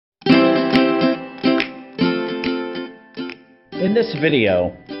In this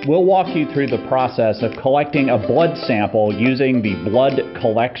video, we'll walk you through the process of collecting a blood sample using the blood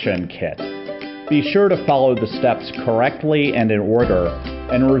collection kit. Be sure to follow the steps correctly and in order,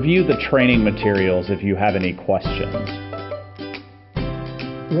 and review the training materials if you have any questions.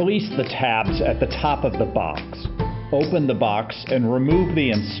 Release the tabs at the top of the box. Open the box and remove the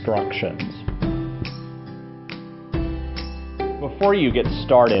instructions. Before you get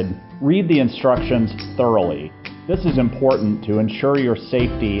started, read the instructions thoroughly. This is important to ensure your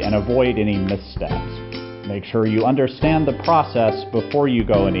safety and avoid any missteps. Make sure you understand the process before you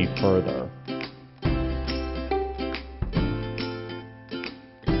go any further.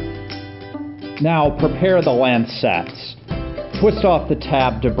 Now prepare the lancets. Twist off the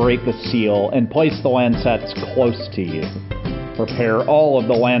tab to break the seal and place the lancets close to you. Prepare all of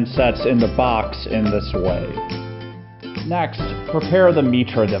the lancets in the box in this way. Next, prepare the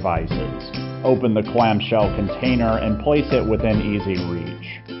Mitra devices. Open the clamshell container and place it within easy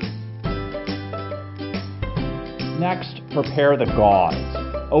reach. Next, prepare the gauze.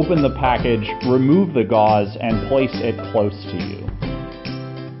 Open the package, remove the gauze, and place it close to you.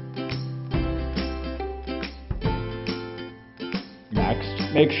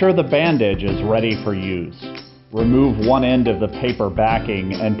 Next, make sure the bandage is ready for use. Remove one end of the paper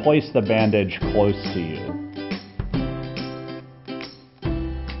backing and place the bandage close to you.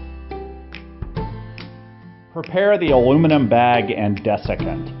 Prepare the aluminum bag and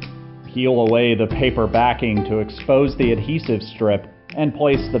desiccant. Peel away the paper backing to expose the adhesive strip and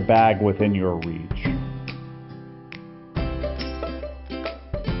place the bag within your reach.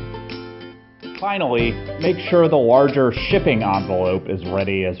 Finally, make sure the larger shipping envelope is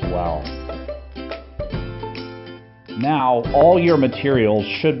ready as well. Now, all your materials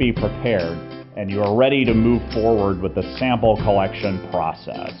should be prepared, and you are ready to move forward with the sample collection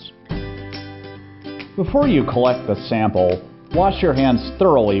process. Before you collect the sample, wash your hands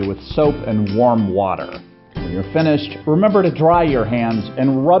thoroughly with soap and warm water. When you're finished, remember to dry your hands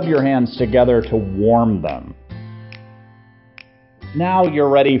and rub your hands together to warm them. Now you're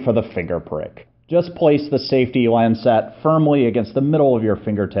ready for the finger prick. Just place the safety lancet firmly against the middle of your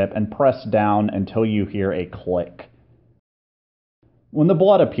fingertip and press down until you hear a click. When the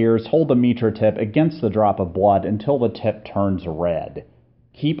blood appears, hold the Mitra tip against the drop of blood until the tip turns red.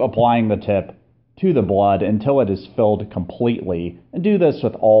 Keep applying the tip to the blood until it is filled completely, and do this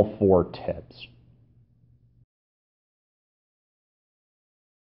with all 4 tips.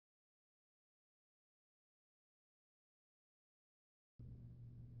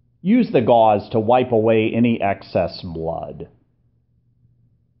 Use the gauze to wipe away any excess blood.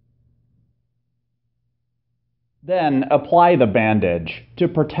 Then apply the bandage to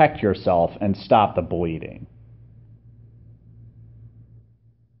protect yourself and stop the bleeding.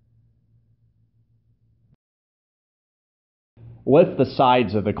 Lift the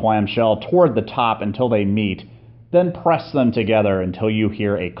sides of the clamshell toward the top until they meet, then press them together until you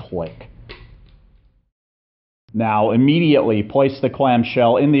hear a click. Now immediately place the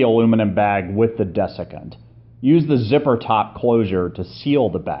clamshell in the aluminum bag with the desiccant. Use the zipper top closure to seal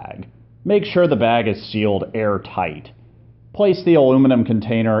the bag. Make sure the bag is sealed airtight. Place the aluminum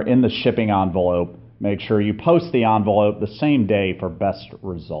container in the shipping envelope. Make sure you post the envelope the same day for best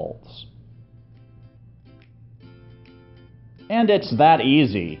results. And it's that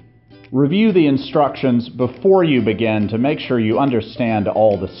easy. Review the instructions before you begin to make sure you understand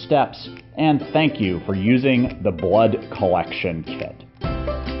all the steps, and thank you for using the blood collection kit.